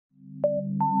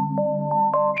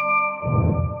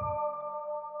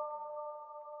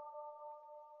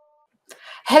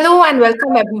Hello and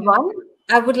welcome everyone.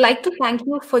 I would like to thank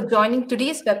you for joining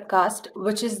today's webcast,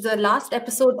 which is the last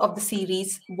episode of the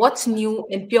series What's New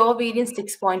in Pure Variance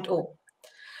 6.0.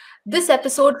 This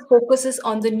episode focuses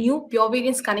on the new Pure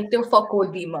Variance connector for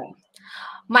codebeamer.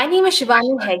 My name is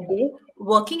Shivani Hegde,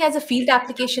 working as a field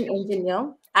application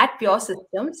engineer at Pure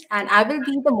Systems, and I will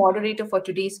be the moderator for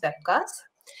today's webcast.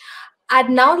 I'd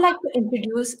now like to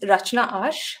introduce Rachna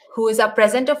Ash, who is our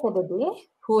presenter for the day,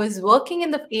 who is working in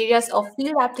the areas of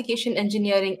field application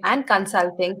engineering and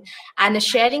consulting and is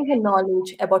sharing her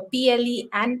knowledge about PLE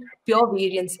and pure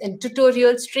variants in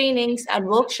tutorials, trainings, and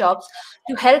workshops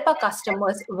to help our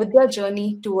customers with their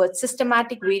journey towards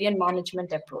systematic variant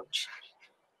management approach.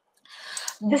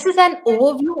 This is an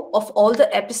overview of all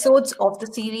the episodes of the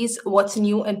series What's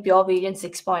New in Pure Variant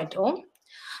 6.0.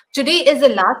 Today is the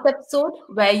last episode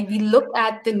where we look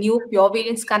at the new Pure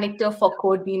Variance connector for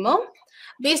codebeamer.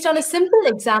 Based on a simple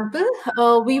example,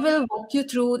 we will walk you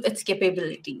through its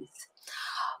capabilities.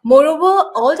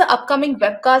 Moreover, all the upcoming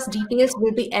webcast details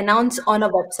will be announced on our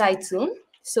website soon.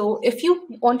 So if you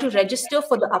want to register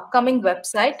for the upcoming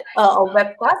website or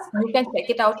webcast, you can check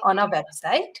it out on our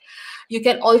website. You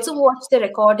can also watch the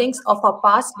recordings of our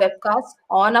past webcasts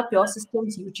on our Pure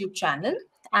Systems YouTube channel.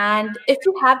 And if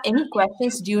you have any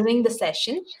questions during the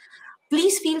session,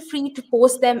 please feel free to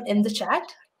post them in the chat.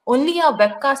 Only our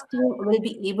webcast team will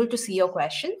be able to see your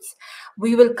questions.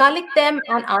 We will collect them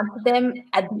and answer them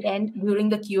at the end during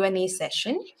the Q&A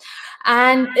session.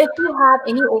 And if you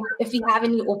have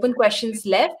any open questions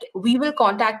left, we will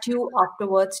contact you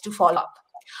afterwards to follow up.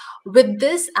 With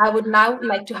this, I would now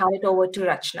like to hand it over to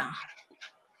Rachna.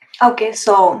 Okay,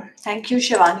 so thank you,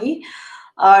 Shivani.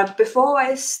 Before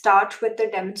I start with the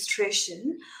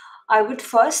demonstration, I would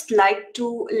first like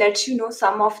to let you know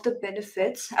some of the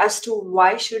benefits as to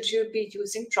why should you be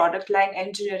using product line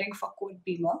engineering for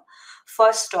codebeamer.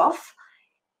 First off,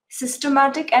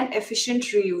 systematic and efficient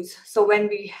reuse. So when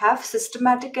we have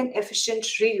systematic and efficient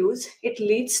reuse, it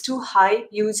leads to high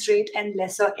use rate and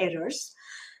lesser errors.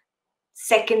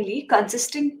 Secondly,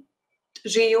 consistent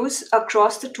reuse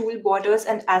across the tool borders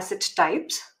and asset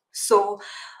types. So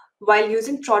while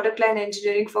using product line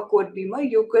engineering for codebeamer,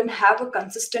 you can have a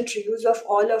consistent reuse of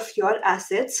all of your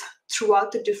assets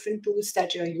throughout the different tools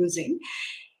that you're using.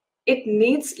 It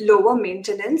needs lower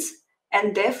maintenance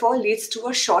and therefore leads to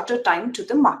a shorter time to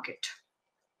the market.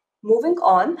 Moving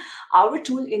on, our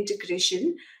tool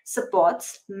integration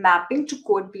supports mapping to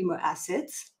codebeamer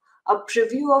assets, a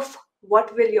preview of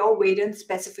what will your variant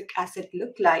specific asset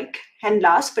look like, and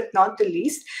last but not the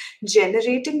least,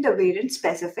 generating the variant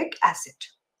specific asset.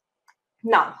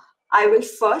 Now, I will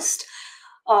first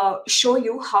show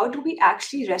you how do we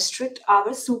actually restrict our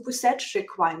superset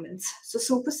requirements. So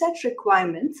superset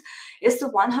requirements is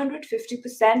the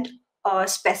 150%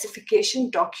 specification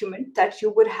document that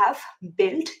you would have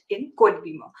built in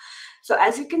codebeamer. So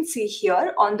as you can see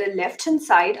here on the left hand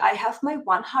side, I have my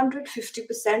 150%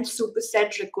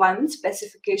 superset requirement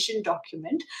specification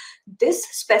document. This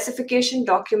specification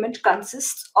document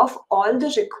consists of all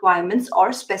the requirements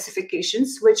or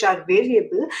specifications which are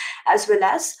variable, as well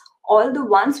as all the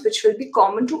ones which will be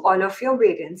common to all of your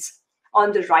variants.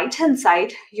 On the right hand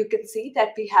side, you can see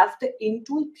that we have the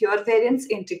in-tool pure variants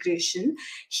integration.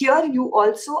 Here you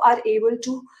also are able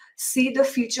to see the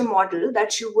feature model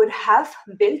that you would have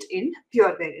built in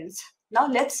pure variants. Now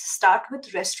let's start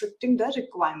with restricting the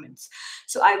requirements.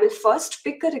 So I will first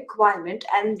pick a requirement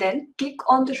and then click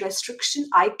on the restriction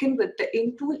icon with the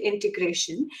in-tool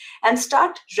integration and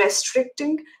start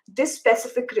restricting this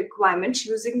specific requirement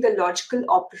using the logical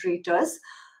operators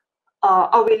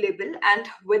available, and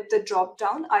with the drop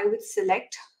down I would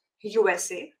select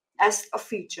USA as a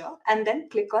feature and then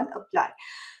click on apply.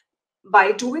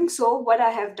 By doing so, what I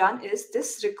have done is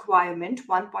this requirement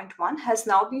 1.1 has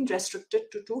now been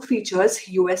restricted to two features,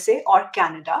 USA or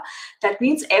Canada. That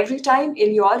means every time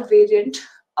in your variant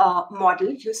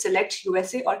model you select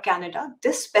USA or Canada,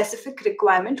 this specific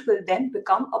requirement will then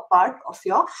become a part of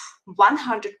your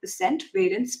 100%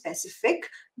 variant specific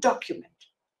document.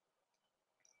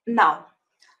 Now,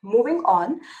 moving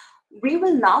on, we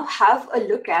will now have a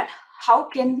look at how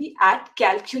can we add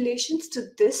calculations to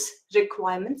this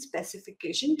requirement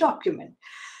specification document.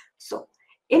 So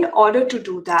in order to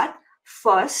do that,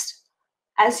 first,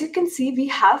 as you can see, we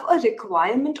have a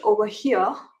requirement over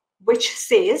here which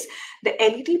says the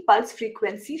LED pulse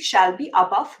frequency shall be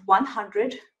above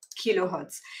 100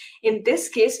 kilohertz. In this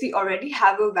case, we already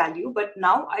have a value, but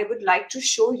now I would like to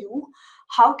show you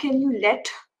how can you let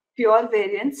pure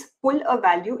variants pull a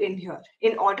value in here.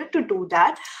 In order to do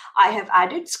that, I have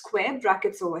added square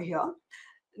brackets over here.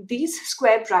 these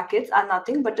square brackets are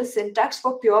nothing but a syntax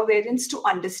for pure variance to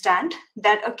understand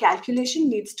that a calculation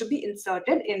needs to be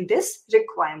inserted in this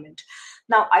requirement.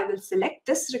 Now I will select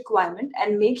this requirement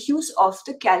and make use of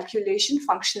the calculation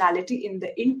functionality in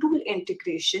the in-tool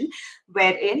integration,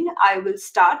 wherein I will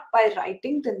start by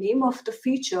writing the name of the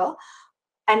feature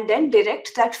and then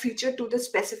direct that feature to the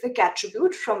specific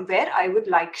attribute from where I would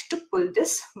like to pull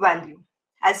this value.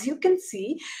 As you can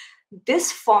see,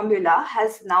 this formula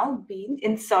has now been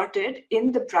inserted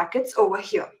in the brackets over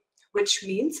here, which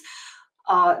means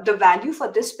the value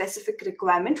for this specific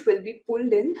requirement will be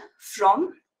pulled in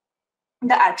from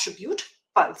the attribute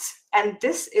pulse. And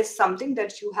this is something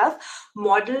that you have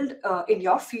modeled in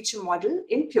your feature model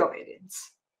in pure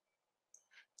variance.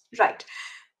 Right.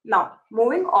 Now,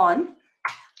 moving on,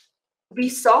 we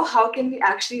saw how can we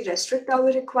actually restrict our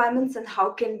requirements and how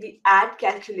can we add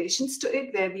calculations to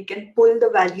it where we can pull the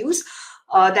values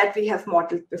that we have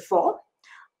modeled before.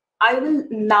 I will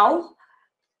now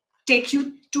take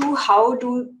you to how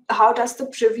does the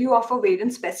preview of a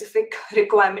variant specific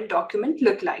requirement document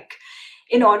look like.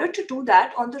 In order to do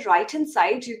that, on the right hand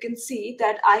side, you can see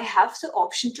that I have the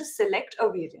option to select a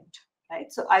variant.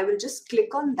 Right? So I will just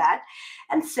click on that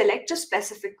and select a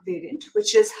specific variant,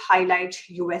 which is highlight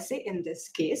USA in this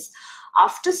case.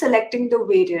 After selecting the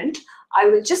variant, I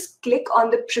will just click on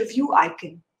the preview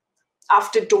icon.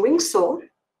 After doing so,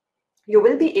 you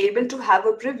will be able to have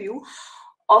a preview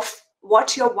of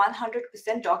what your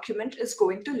 100% document is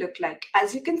going to look like.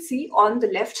 As you can see on the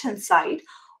left-hand side,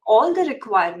 all the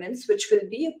requirements which will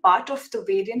be a part of the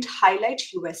variant highlight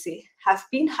USA have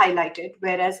been highlighted,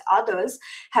 whereas others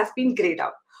have been grayed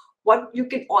out. What you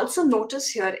can also notice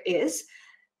here is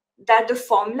that the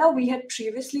formula we had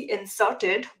previously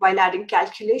inserted while adding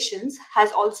calculations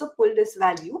has also pulled this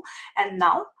value, and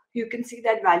now you can see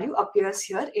that value appears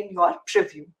here in your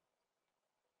preview.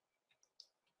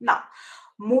 Now,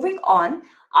 moving on,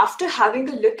 after having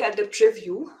a look at the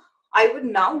preview, I would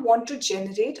now want to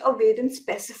generate a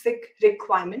variant-specific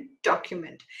requirement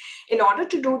document. In order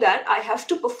to do that, I have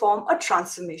to perform a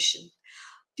transformation.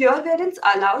 Pure variance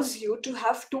allows you to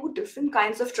have two different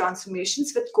kinds of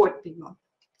transformations with codebeamer.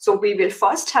 So we will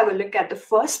first have a look at the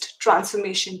first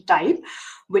transformation type,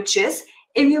 which is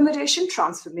enumeration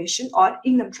transformation or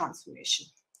enum transformation.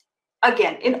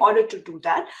 Again, in order to do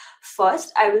that,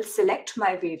 first I will select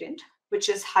my variant, which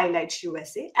is highlight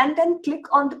USA, and then click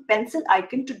on the pencil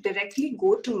icon to directly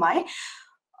go to my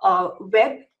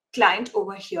web client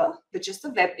over here, which is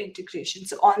the web integration.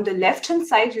 So on the left hand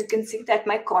side, you can see that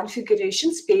my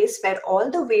configuration space where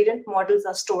all the variant models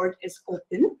are stored is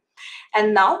open.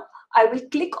 And now I will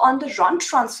click on the run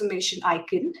transformation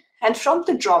icon, and from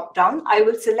the drop down, I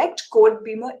will select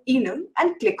codebeamer enum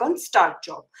and click on start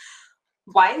job.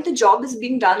 While the job is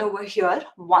being done over here,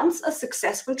 once a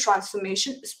successful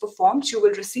transformation is performed, you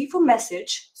will receive a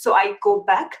message. So I go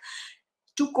back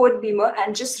to codebeamer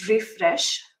and just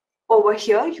refresh. Over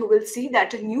here, you will see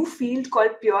that a new field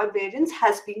called pure variance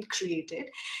has been created.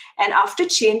 And after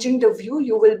changing the view,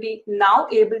 you will be now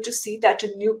able to see that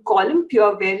a new column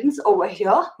pure variance over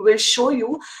here will show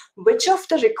you which of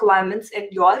the requirements in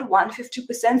your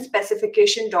 150%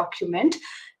 specification document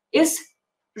is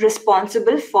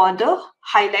responsible for the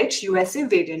highlight USA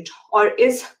variant or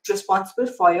is responsible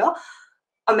for your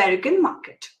American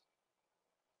market.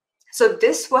 So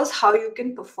this was how you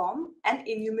can perform an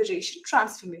enumeration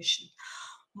transformation.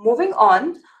 Moving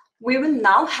on, we will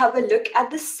now have a look at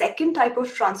the second type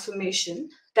of transformation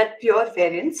that pure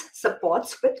variance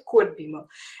supports with codebeamer.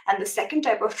 And the second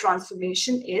type of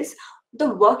transformation is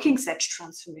the working set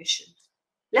transformation.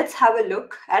 Let's have a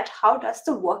look at how does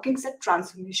the working set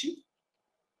transformation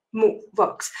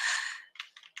works.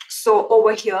 So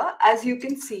over here, as you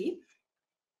can see,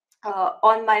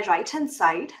 on my right hand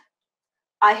side,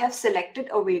 I have selected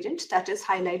a variant that is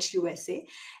highlight USA,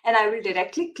 and I will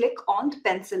directly click on the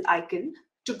pencil icon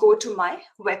to go to my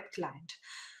web client.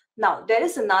 Now, there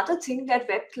is another thing that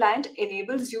web client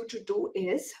enables you to do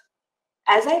is,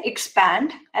 as I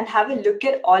expand and have a look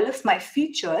at all of my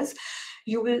features,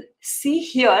 you will see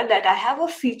here that I have a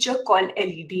feature called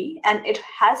LED and it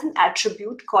has an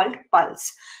attribute called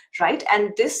pulse, right?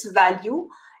 And this value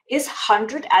is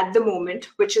 100 at the moment,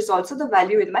 which is also the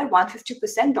value in my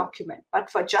 150% document.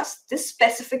 But for just this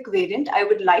specific variant, I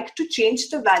would like to change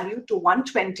the value to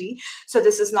 120. So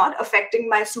this is not affecting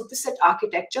my superset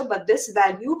architecture, but this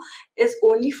value is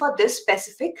only for this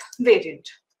specific variant.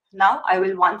 Now I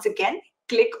will once again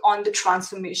click on the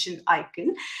transformation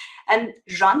icon and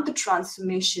run the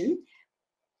transformation.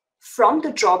 From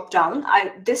the drop down,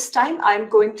 this time I'm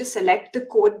going to select the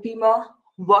codebeamer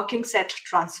working set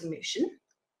transformation.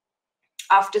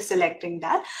 After selecting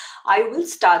that, I will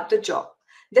start the job.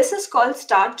 This is called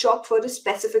start job for a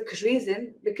specific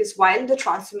reason, because while the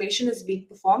transformation is being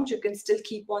performed, you can still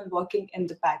keep on working in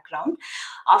the background.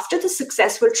 After the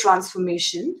successful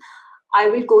transformation, I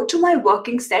will go to my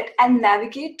working set and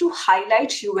navigate to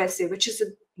highlight USA, which is a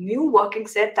new working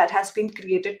set that has been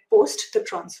created post the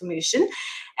transformation.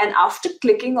 And after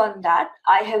clicking on that,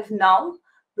 I have now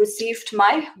received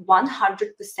my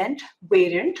 100%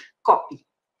 variant copy.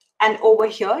 And over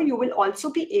here, you will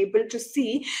also be able to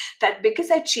see that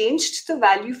because I changed the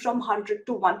value from 100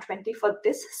 to 120 for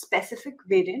this specific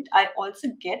variant, I also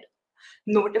get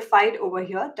notified over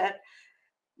here that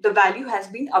the value has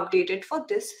been updated for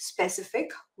this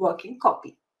specific working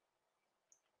copy.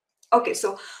 Okay,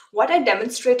 so what I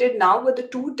demonstrated now were the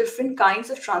two different kinds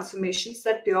of transformations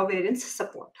that pure variants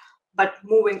support. But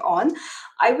moving on,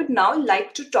 I would now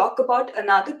like to talk about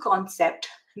another concept,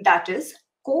 that is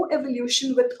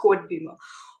co-evolution with codebeamer.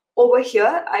 Over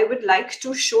here, I would like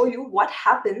to show you what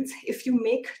happens if you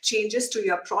make changes to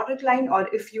your product line or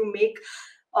if you make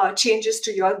changes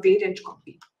to your variant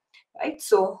copy. Right?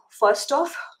 So first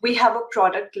off, we have a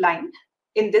product line.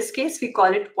 In this case, we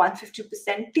call it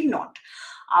 150% T0.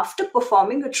 After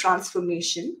performing a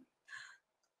transformation,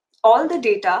 all the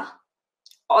data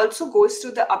also goes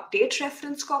to the update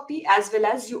reference copy, as well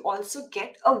as you also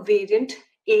get a variant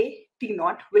A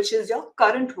T0, which is your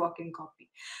current working copy.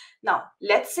 Now,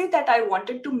 let's say that I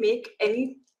wanted to make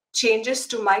any changes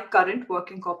to my current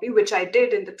working copy, which I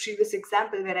did in the previous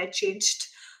example where I changed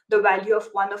the value of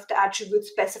one of the attributes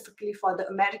specifically for the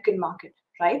American market,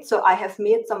 right? So I have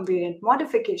made some variant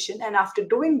modification, and after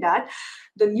doing that,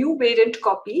 the new variant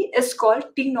copy is called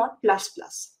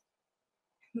T0++.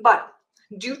 But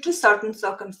due to certain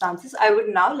circumstances, I would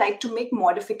now like to make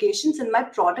modifications in my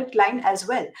product line as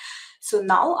well. So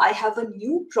now I have a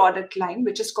new product line,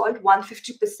 which is called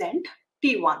 150%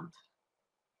 T1.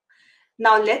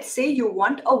 Now, let's say you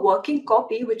want a working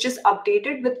copy which is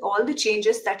updated with all the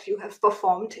changes that you have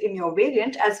performed in your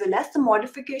variant, as well as the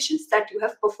modifications that you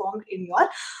have performed in your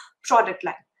product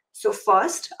line. So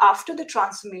first, after the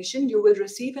transformation, you will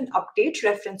receive an update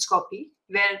reference copy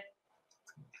where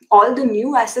all the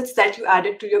new assets that you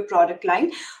added to your product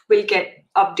line will get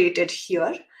updated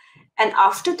here. And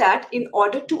after that, in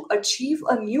order to achieve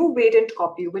a new variant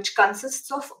copy, which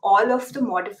consists of all of the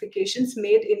modifications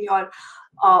made in your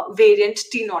variant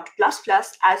T0++,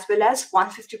 as well as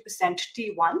 150%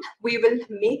 T1, we will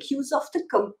make use of the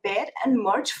compare and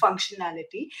merge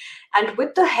functionality. And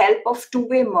with the help of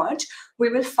two-way merge, we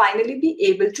will finally be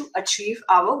able to achieve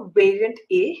our variant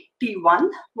A T1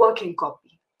 working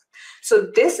copy.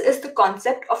 So this is the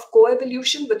concept of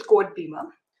co-evolution with codebeamer.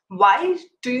 Why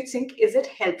do you think is it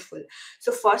helpful?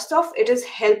 So first off, it is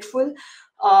helpful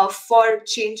for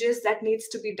changes that needs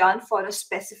to be done for a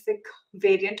specific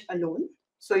variant alone.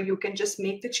 So you can just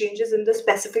make the changes in the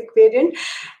specific variant.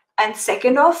 And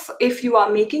second off, if you are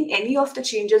making any of the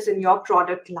changes in your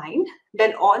product line,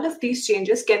 then all of these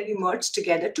changes can be merged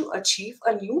together to achieve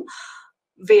a new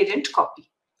variant copy.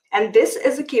 And this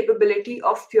is a capability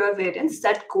of pure variants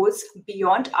that goes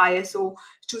beyond ISO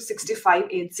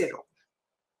 26580.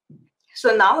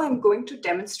 So now I'm going to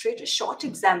demonstrate a short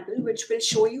example which will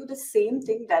show you the same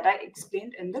thing that I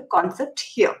explained in the concept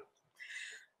here.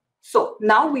 So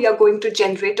now we are going to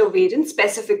generate a variant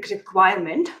specific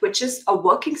requirement, which is a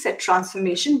working set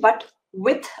transformation, but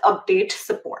with update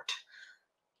support.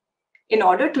 In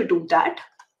order to do that,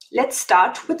 let's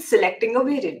start with selecting a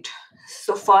variant.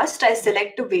 So first I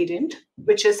select a variant,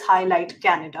 which is highlight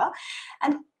Canada,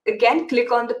 and again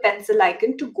click on the pencil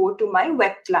icon to go to my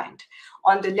web client.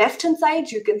 On the left hand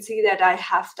side, you can see that I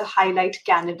have the highlight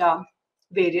Canada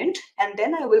variant, and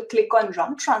then I will click on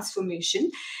run transformation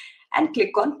and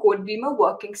click on codebeamer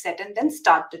working set and then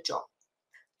start the job.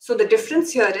 So the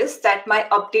difference here is that my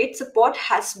update support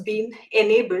has been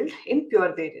enabled in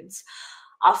pure variants.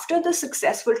 After the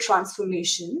successful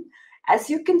transformation, as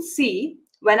you can see,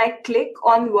 when I click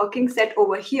on working set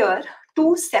over here,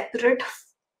 two separate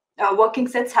working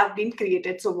sets have been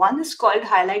created. So one is called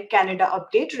Highlight Canada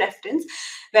Update Reference,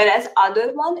 whereas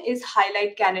other one is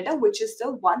Highlight Canada, which is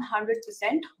the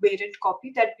 100% variant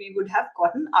copy that we would have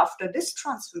gotten after this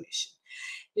transformation.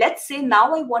 Let's say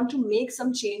now I want to make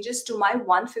some changes to my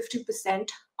 150%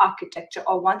 architecture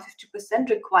or 150%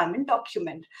 requirement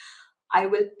document. I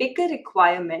will pick a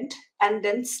requirement and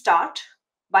then start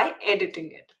by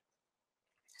editing it.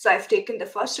 So I've taken the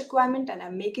first requirement and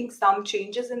I'm making some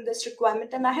changes in this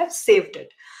requirement and I have saved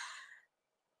it.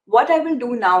 What I will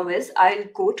do now is I'll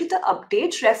go to the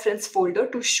update reference folder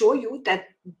to show you that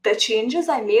the changes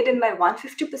I made in my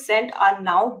 150% are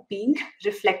now being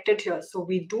reflected here. So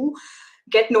we do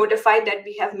get notified that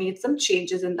we have made some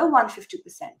changes in the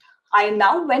 150%. I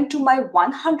now went to my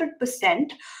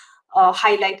 100%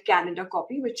 highlight Canada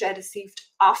copy, which I received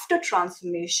after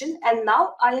transformation. And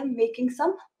now I am making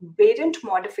some variant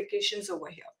modifications over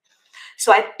here.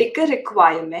 So I pick a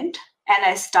requirement and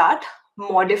I start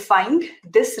modifying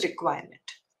this requirement.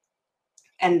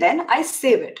 And then I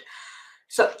save it.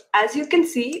 So as you can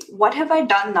see, what have I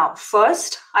done now?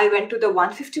 First, I went to the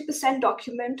 150%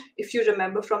 document, if you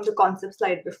remember from the concept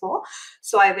slide before.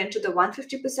 So I went to the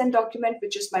 150% document,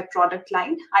 which is my product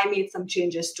line. I made some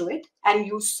changes to it. And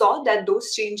you saw that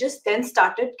those changes then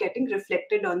started getting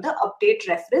reflected on the update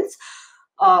reference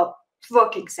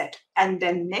working set. And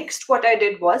then next, what I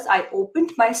did was I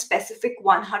opened my specific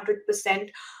 100%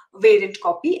 variant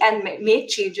copy and made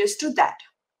changes to that.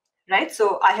 Right?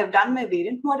 So I have done my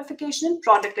variant modification,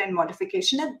 product line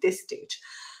modification at this stage.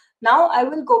 Now I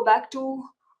will go back to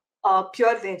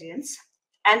pure variants,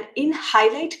 and in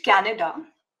Highlight Canada,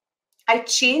 I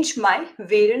change my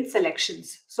variant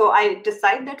selections. So I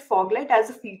decide that fog light as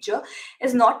a feature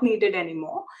is not needed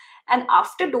anymore. And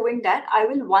after doing that, I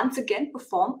will once again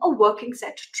perform a working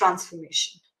set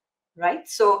transformation, right?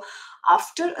 So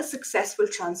after a successful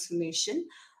transformation,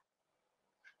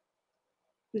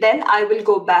 then I will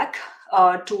go back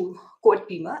to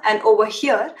codebeamer, and over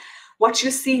here, what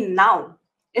you see now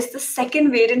is the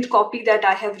second variant copy that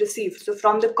I have received. So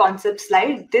from the concept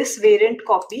slide, this variant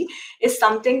copy is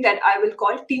something that I will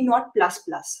call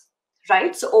T0++,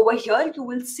 right? So over here, you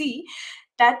will see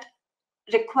that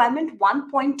requirement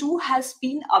 1.2 has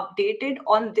been updated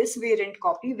on this variant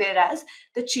copy, whereas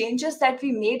the changes that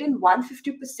we made in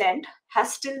 150%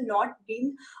 has still not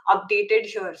been updated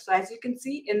here. So as you can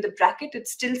see in the bracket, it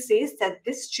still says that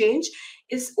this change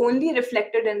is only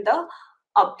reflected in the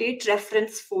update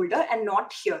reference folder and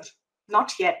not here,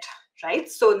 not yet,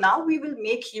 right? So now we will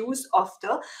make use of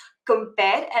the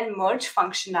compare and merge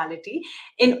functionality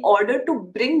in order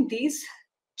to bring these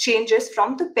changes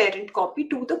from the parent copy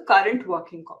to the current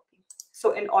working copy.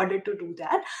 So in order to do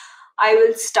that, I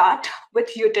will start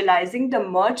with utilizing the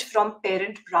merge from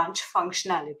parent branch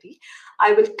functionality.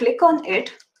 I will click on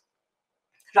it,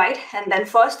 right? And then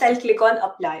first I'll click on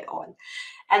apply all.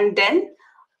 And then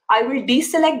I will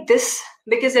deselect this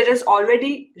because it is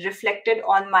already reflected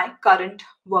on my current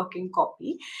working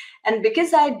copy. And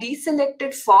because I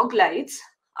deselected fog lights,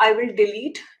 I will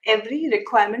delete every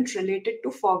requirement related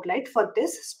to fog light for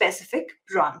this specific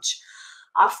branch.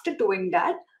 After doing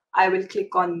that, I will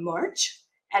click on merge.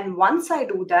 And once I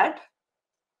do that,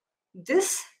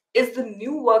 this is the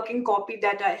new working copy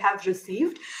that I have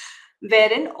received,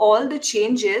 wherein all the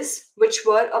changes which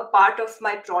were a part of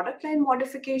my product line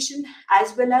modification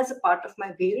as well as a part of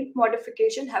my variant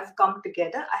modification have come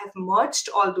together. I have merged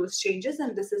all those changes,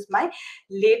 and this is my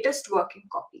latest working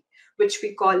copy, which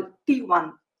we call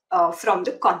T1 from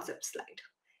the concept slide.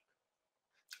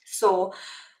 So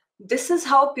this is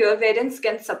how Pure Variants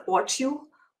can support you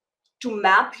to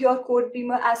map your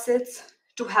codebeamer assets,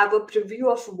 to have a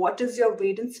preview of what is your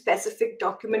variant specific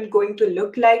document going to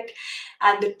look like,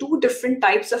 and the two different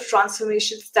types of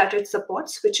transformations that it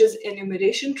supports, which is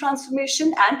enumeration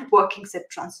transformation and working set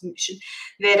transformation.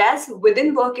 Whereas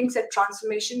within working set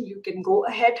transformation, you can go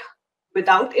ahead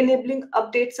without enabling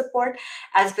update support,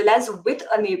 as well as with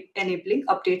enabling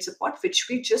update support, which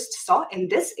we just saw in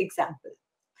this example.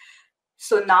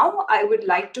 So now I would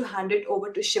like to hand it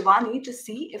over to Shivani to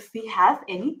see if we have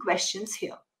any questions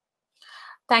here.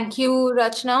 Thank you,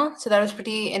 Rachna. So that was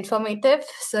pretty informative.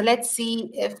 So let's see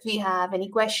if we have any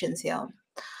questions here.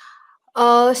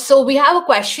 So we have a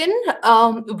question.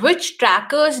 Which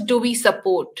trackers do we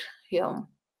support here?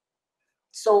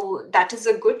 So that is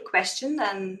a good question,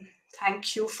 and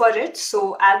thank you for it.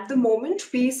 So at the moment,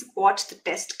 we support the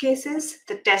test cases,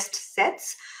 the test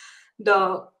sets,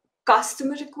 the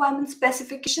customer requirement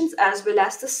specifications, as well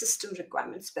as the system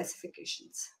requirement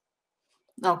specifications.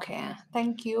 Okay,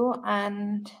 thank you.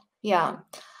 And yeah,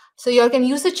 so you all can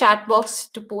use the chat box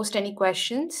to post any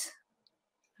questions.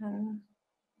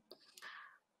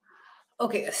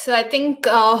 Okay, so I think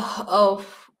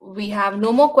we have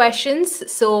no more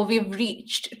questions. So we've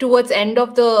reached towards end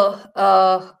of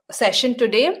the session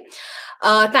today.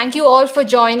 Thank you all for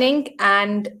joining,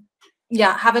 and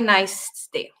yeah, have a nice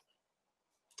day.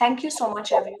 Thank you so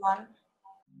much, everyone.